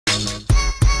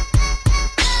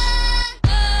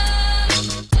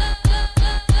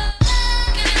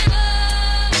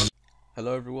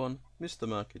everyone, Mr.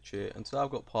 Merkich here, and today I've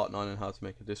got part 9 on how to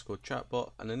make a Discord chatbot,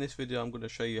 and in this video I'm going to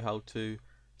show you how to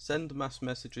send mass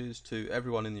messages to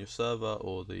everyone in your server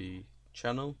or the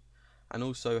channel, and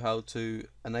also how to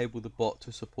enable the bot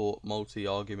to support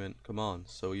multi-argument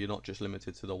commands, so you're not just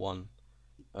limited to the one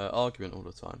argument all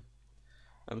the time.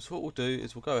 So what we'll do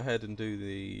is we'll go ahead and do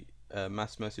the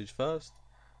mass message first.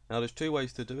 Now there's two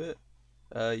ways to do it.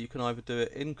 You can either do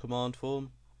it in command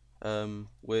form,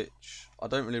 which I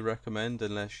don't really recommend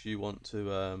unless you want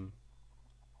to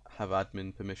have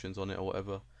admin permissions on it or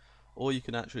whatever, or you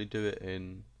can actually do it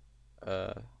in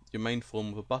your main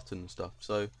form with a button and stuff.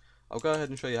 So I'll go ahead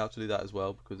and show you how to do that as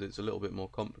well, because it's a little bit more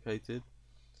complicated.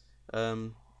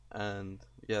 And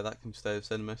yeah, that can stay a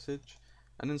send message.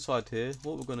 And inside here,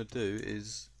 what we're going to do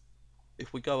is,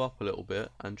 if we go up a little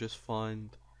bit and just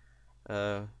find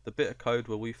the bit of code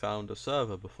where we found a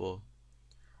server before.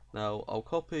 Now I'll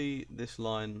copy this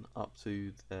line up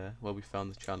to there where we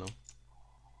found the channel,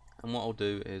 and what I'll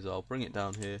do is I'll bring it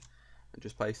down here and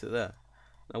just paste it there.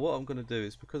 Now what I'm going to do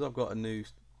is, because I've got a new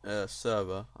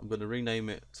server, I'm going to rename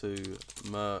it to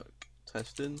Merk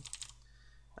Testing,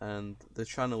 and the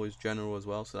channel is general as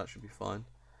well, so that should be fine.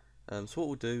 So what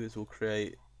we'll do is we'll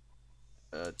create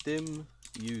dim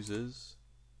users,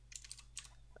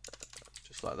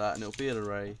 just like that, and it'll be an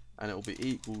array, and it will be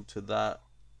equal to that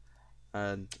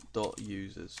and dot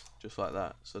users, just like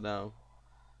that. So now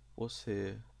what's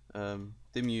here, dim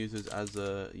users as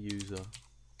a user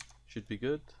should be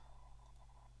good.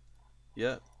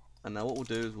 Yep. And now what we'll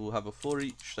do is we'll have a for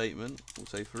each statement. We'll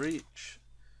say for each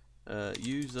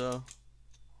user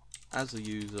as a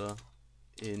user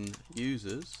in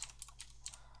users.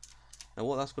 Now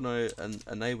what that's going to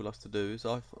enable us to do is,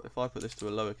 if I put this to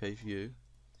a lowercase u,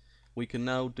 we can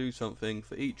now do something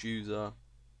for each user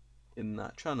in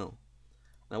that channel.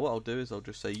 Now what I'll do is I'll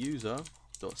just say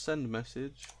user.send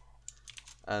message,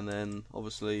 and then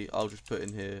obviously I'll just put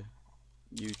in here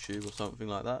YouTube or something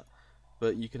like that,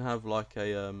 but you can have like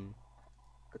a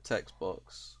text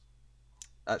box.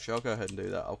 Actually, I'll go ahead and do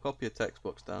that. I'll copy a text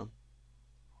box down,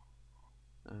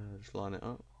 just line it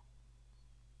up,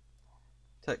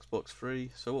 text box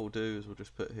 3. So what we'll do is we'll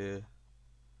just put here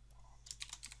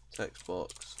text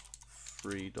box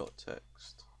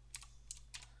 3.text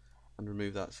and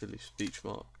remove that silly speech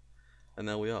mark, and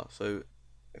there we are. So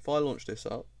if I launch this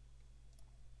up,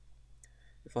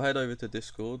 if I head over to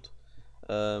Discord,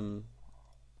 into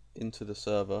the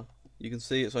server, you can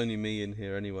see it's only me in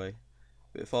here anyway,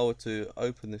 but if I were to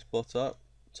open this bot up,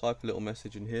 type a little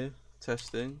message in here,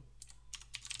 testing,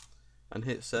 and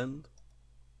hit send,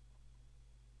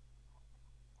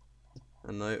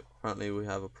 and no, apparently we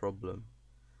have a problem.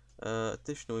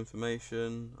 Additional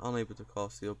information, unable to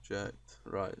cast the object.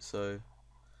 Right, so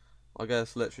I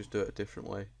guess let's just do it a different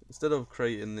way. Instead of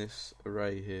creating this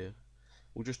array here,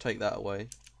 we'll just take that away,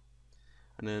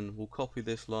 and then we'll copy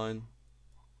this line,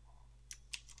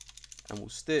 and we'll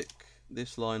stick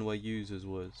this line where users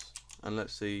was, and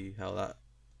let's see how that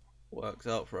works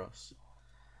out for us.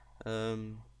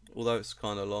 Although it's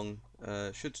kind of long,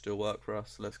 it should still work for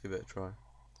us, so let's give it a try.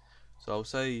 So I'll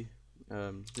say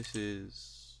this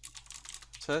is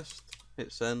test,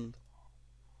 hit send.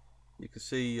 You can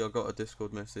see I got a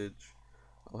Discord message.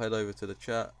 I'll head over to the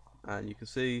chat, and you can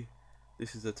see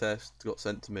this is the test got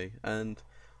sent to me, and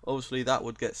obviously that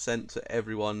would get sent to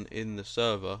everyone in the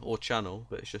server or channel,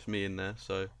 but it's just me in there,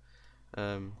 so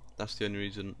that's the only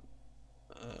reason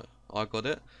I got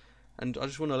it. And I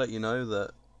just want to let you know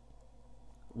that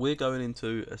we're going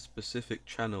into a specific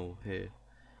channel here.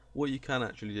 What you can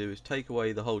actually do is take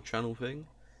away the whole channel thing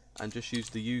and just use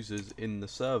the users in the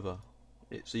server,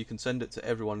 so you can send it to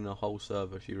everyone in the whole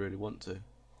server if you really want to,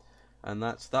 and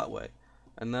that's that way.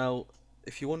 And now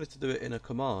if you wanted to do it in a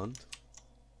command,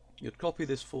 you'd copy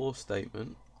this for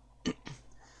statement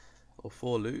or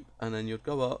for loop, and then you'd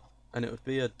go up and it would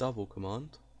be a double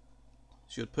command.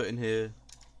 So you'd put in here,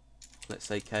 let's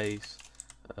say case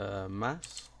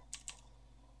mass,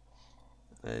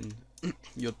 then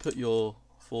you'd put your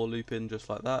for loop in just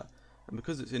like that, and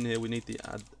because it's in here we need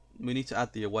to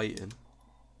add the awaiting,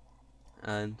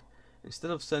 and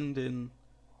instead of sending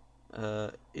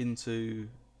into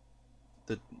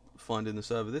the finding the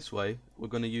server this way, we're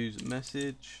going to use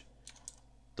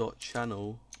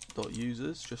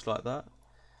message.channel.users, just like that.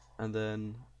 And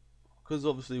then because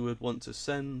obviously we'd want to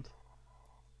send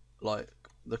like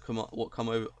the command, what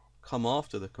come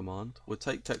after the command, we'd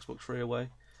take text box 3 away,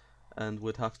 and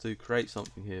we'd have to create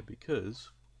something here, because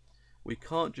we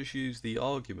can't just use the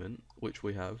argument which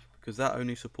we have, because that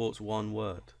only supports one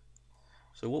word.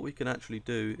 So what we can actually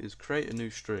do is create a new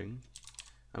string,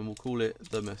 and we'll call it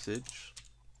the message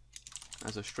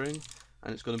as a string,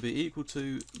 and it's going to be equal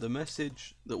to the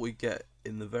message that we get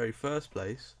in the very first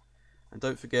place. And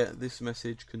don't forget, this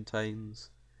message contains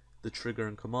the trigger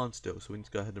and command still, so we need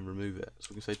to go ahead and remove it. So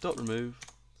we can say dot remove,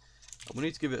 and we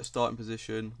need to give it a starting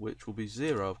position, which will be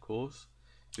 0, of course,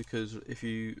 because if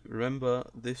you remember,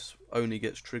 this only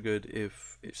gets triggered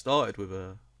if it started with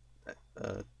a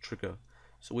trigger.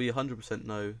 So we 100%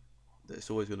 know that it's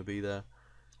always going to be there.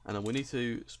 And then we need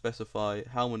to specify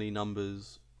how many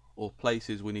numbers or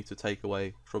places we need to take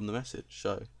away from the message.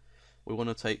 So we want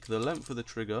to take the length of the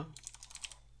trigger,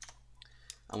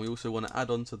 and we also want to add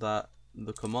on to that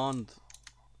the command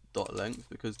dot length,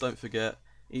 because don't forget,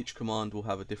 each command will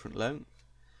have a different length.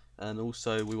 And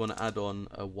also we want to add on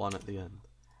a 1 at the end.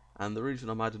 And the reason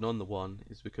I'm adding on the 1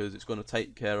 is because it's going to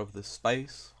take care of the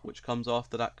space which comes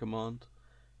after that command.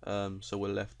 So we're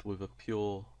left with a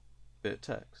pure bit of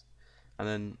text. And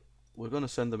then we're going to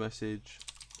send the message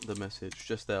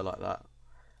just there like that.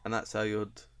 And that's how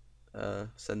you'd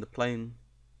send a plain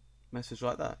message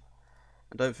like that.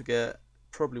 And don't forget,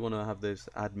 probably want to have those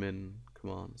admin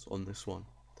commands on this one.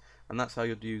 And that's how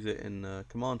you'd use it in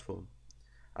command form.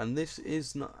 And this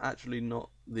is not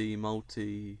the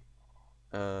multi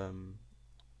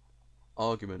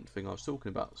argument thing I was talking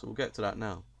about, so we'll get to that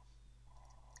now.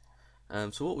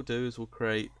 So what we'll do is we'll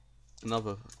create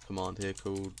another command here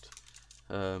called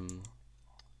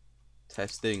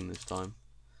testing this time,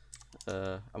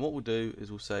 and what we'll do is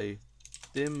we'll say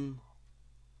dim,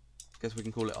 I guess we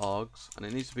can call it args, and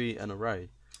it needs to be an array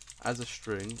as a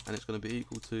string, and it's going to be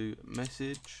equal to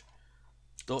message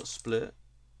dot split,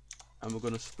 and we're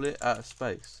going to split out a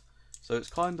space. So it's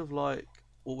kind of like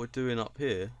what we're doing up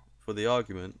here for the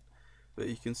argument, but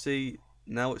you can see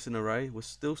now it's an array. We're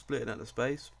still splitting out the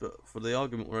space, but for the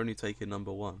argument we're only taking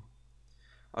number 1.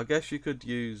 I guess you could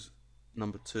use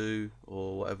number 2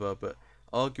 or whatever, but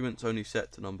argument's only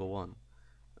set to number 1.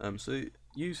 So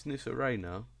using this array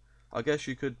now, I guess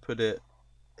you could put it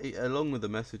along with the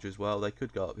message as well. They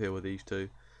could go up here with these two,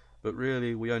 but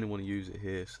really we only want to use it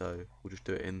here, so we'll just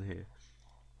do it in here.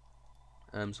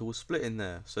 So we'll split in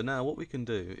there. So now what we can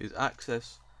do is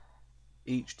access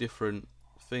each different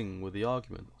thing with the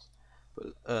arguments.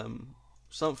 But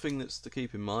something that's to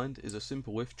keep in mind is a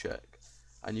simple if check,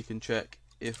 and you can check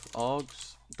if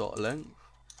args.length,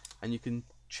 and you can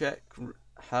check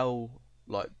how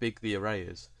big the array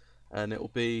is, and it will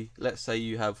be, let's say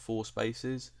you have 4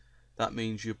 spaces, that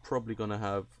means you're probably going to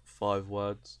have 5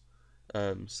 words.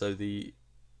 So the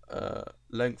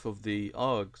length of the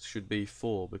args should be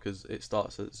 4 because it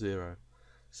starts at 0.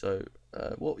 So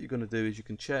what you're going to do is you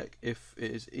can check if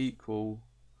it is equal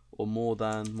or more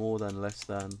than, less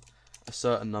than a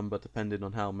certain number, depending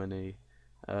on how many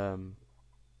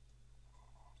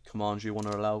commands you want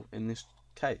to allow in this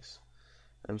case.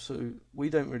 So we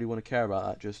don't really want to care about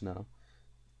that just now.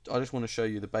 I just want to show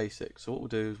you the basics. So what we'll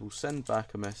do is we'll send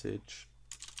back a message,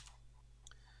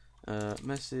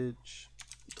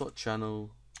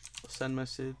 message.channel send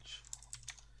message,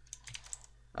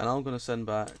 and I'm going to send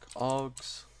back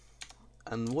args.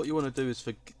 And what you want to do is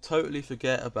totally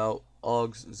forget about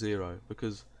args 0,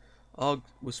 because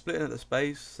we're splitting at the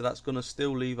space, so that's going to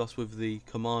still leave us with the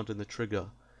command and the trigger.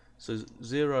 So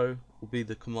 0 will be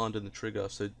the command and the trigger,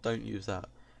 so don't use that.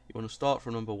 You want to start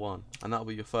from number 1, and that'll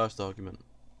be your first argument.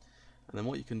 And then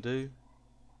what you can do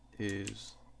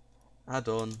is add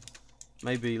on,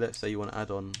 maybe let's say you want to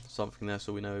add on something there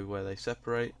so we know where they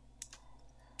separate,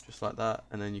 just like that,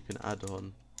 and then you can add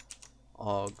on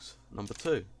args number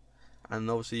 2. And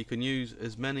obviously you can use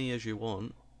as many as you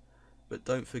want, but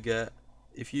don't forget,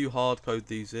 if you hard code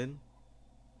these in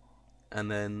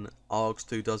and then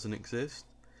args2 doesn't exist,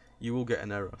 you will get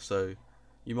an error. So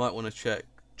you might want to check,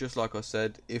 just like I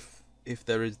said, if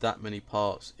there is that many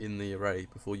parts in the array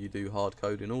before you do hard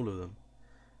code in all of them.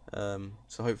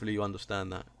 So hopefully you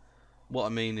understand that. What I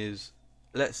mean is,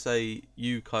 let's say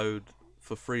you code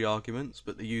for 3 arguments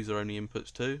but the user only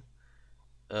inputs 2,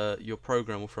 your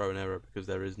program will throw an error because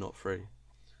there is not 3.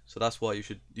 So that's why you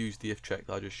should use the if check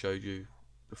that I just showed you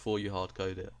before you hard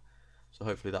code it. So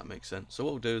hopefully that makes sense. So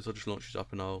what we'll do is I'll just launch this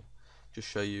up and I'll just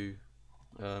show you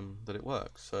that it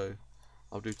works. So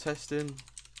I'll do testing,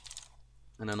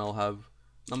 and then I'll have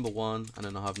number 1, and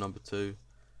then I'll have number 2,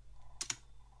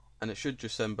 and it should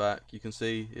just send back, you can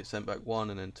see it sent back 1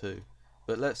 and then 2.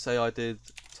 But let's say I did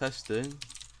testing,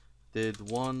 did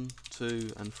 1,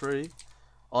 2 and 3,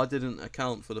 I didn't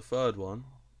account for the 3rd one,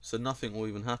 so nothing will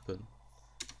even happen.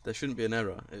 There shouldn't be an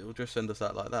error, it will just send us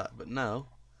out like that. But now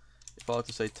if I were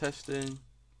to say testing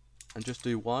and just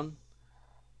do 1,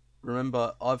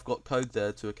 remember I've got code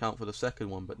there to account for the 2nd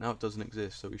one, but now it doesn't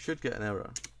exist, so we should get an error.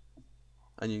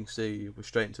 And you can see we're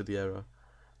straight into the error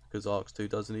because args2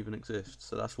 doesn't even exist.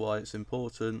 So that's why it's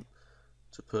important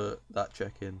to put that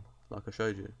check in, like I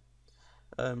showed you.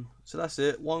 So that's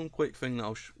it. One quick thing that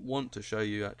I want to show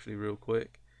you actually real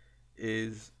quick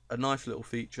is a nice little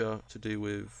feature to do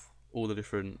with all the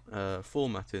different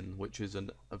formatting which is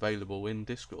available in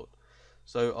Discord.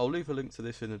 So I'll leave a link to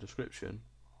this in the description,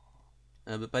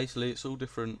 but basically it's all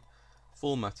different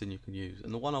formatting you can use,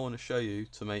 and the one I want to show you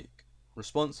to make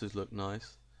responses look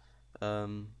nice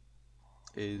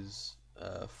is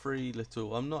three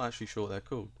little, I'm not actually sure what they're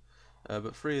called,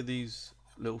 but three of these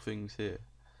little things here,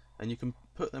 and you can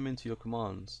put them into your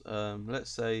commands.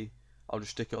 Let's say I'll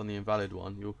just stick it on the invalid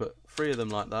one. You'll put three of them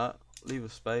like that, leave a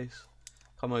space,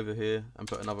 come over here and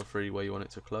put another three where you want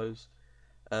it to close.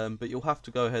 But you'll have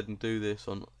to go ahead and do this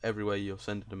on everywhere you're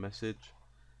sending a message.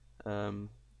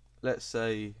 Let's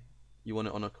say you want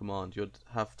it on a command, you'd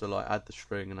have to like add the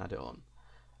string and add it on.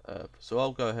 So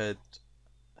I'll go ahead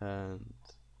and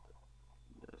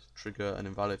trigger an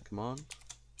invalid command,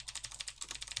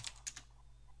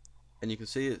 and you can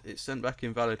see it sent back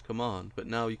invalid command, but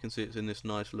now you can see it's in this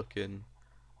nice looking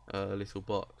little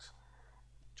box,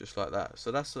 just like that.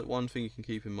 So that's one thing you can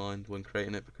keep in mind when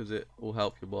creating it, because it will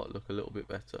help your bot look a little bit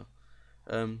better.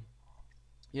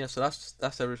 Yeah, so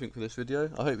that's everything for this video.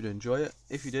 I hope you enjoy it.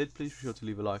 If you did, please be sure to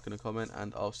leave a like and a comment,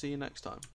 and I'll see you next time.